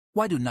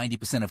Why do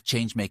 90% of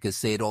changemakers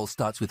say it all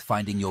starts with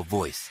finding your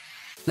voice?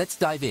 Let's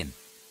dive in.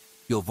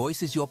 Your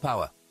voice is your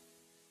power.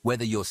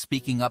 Whether you're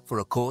speaking up for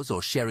a cause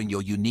or sharing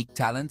your unique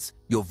talents,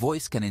 your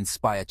voice can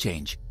inspire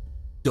change.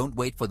 Don't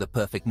wait for the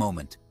perfect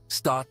moment.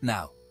 Start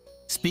now.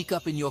 Speak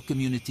up in your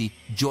community,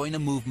 join a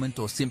movement,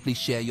 or simply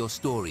share your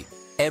story.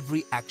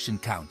 Every action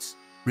counts.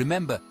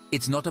 Remember,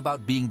 it's not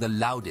about being the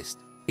loudest.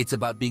 It's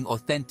about being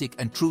authentic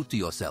and true to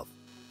yourself.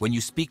 When you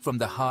speak from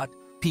the heart,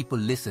 people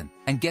listen.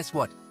 And guess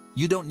what?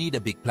 You don't need a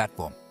big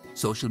platform.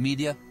 Social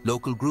media,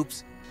 local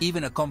groups,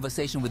 even a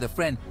conversation with a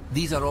friend,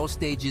 these are all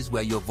stages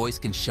where your voice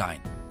can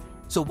shine.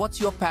 So what's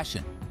your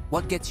passion?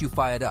 What gets you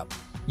fired up?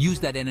 Use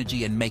that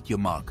energy and make your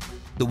mark.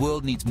 The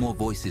world needs more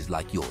voices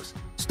like yours.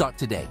 Start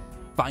today.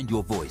 Find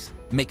your voice.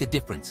 Make a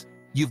difference.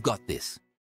 You've got this.